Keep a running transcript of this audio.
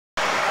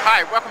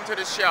Hi, welcome to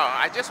the show.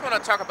 I just want to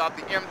talk about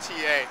the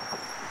MTA.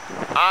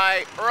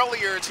 I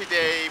earlier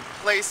today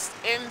placed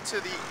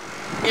into the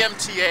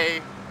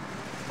MTA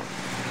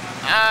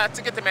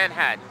to get to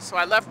Manhattan. So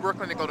I left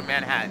Brooklyn to go to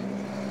Manhattan.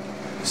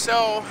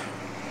 So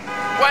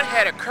what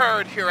had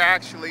occurred here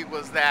actually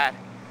was that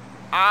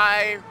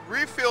I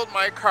refilled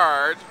my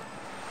card,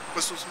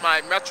 which was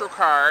my Metro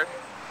card,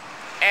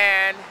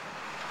 and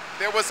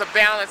there was a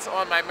balance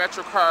on my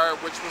Metro card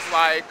which was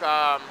like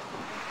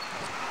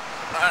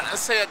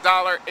let's say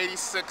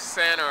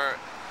 $1.86 or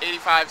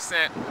 85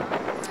 cents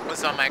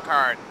was on my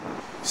card.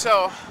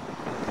 So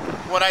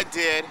what I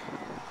did,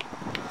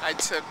 I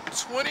took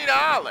 $20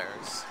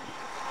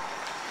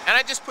 and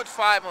I just put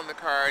 5 on the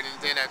card,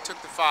 and then I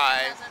took the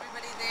 5.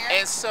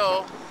 And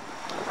so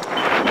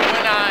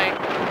when I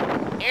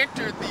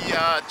entered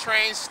the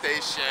train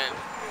station,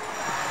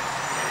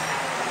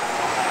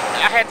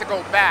 I had to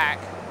go back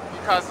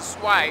because the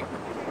swipe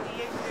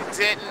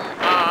didn't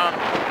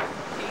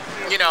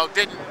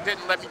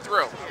didn't let me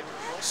through.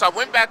 So I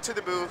went back to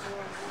the booth,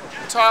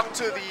 talked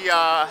to the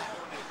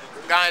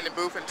guy in the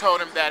booth and told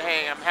him that,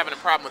 hey, I'm having a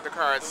problem with the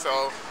card.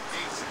 So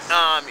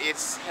it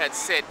had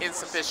said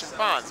insufficient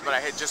funds, but I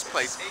had just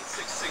placed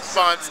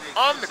funds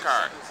on the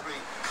card.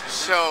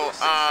 So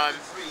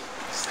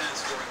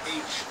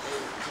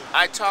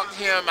I talked to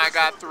him, I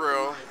got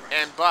through,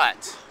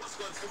 but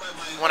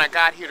when I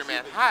got here to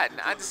Manhattan,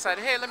 I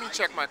decided, hey, let me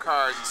check my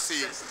card and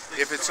see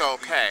if it's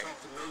okay.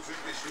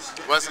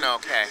 It wasn't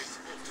okay.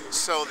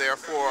 So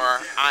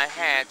therefore, I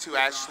had to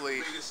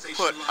actually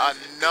put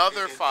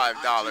another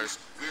 $5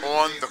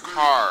 on the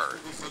card.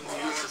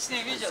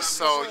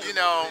 So,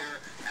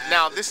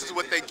 now this is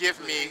what they give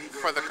me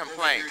for the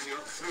complaint.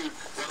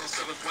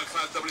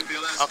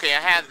 Okay,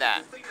 I had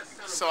that.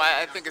 So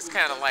I think it's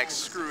kind of like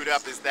screwed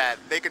up, is that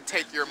they can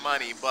take your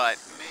money, but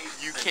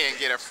you can't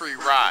get a free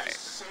ride.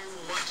 So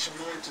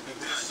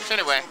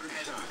anyway,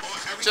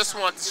 just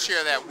want to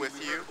share that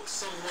with you.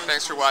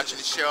 Thanks for watching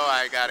the show.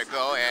 I gotta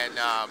go, and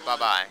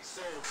bye-bye.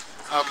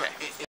 Okay.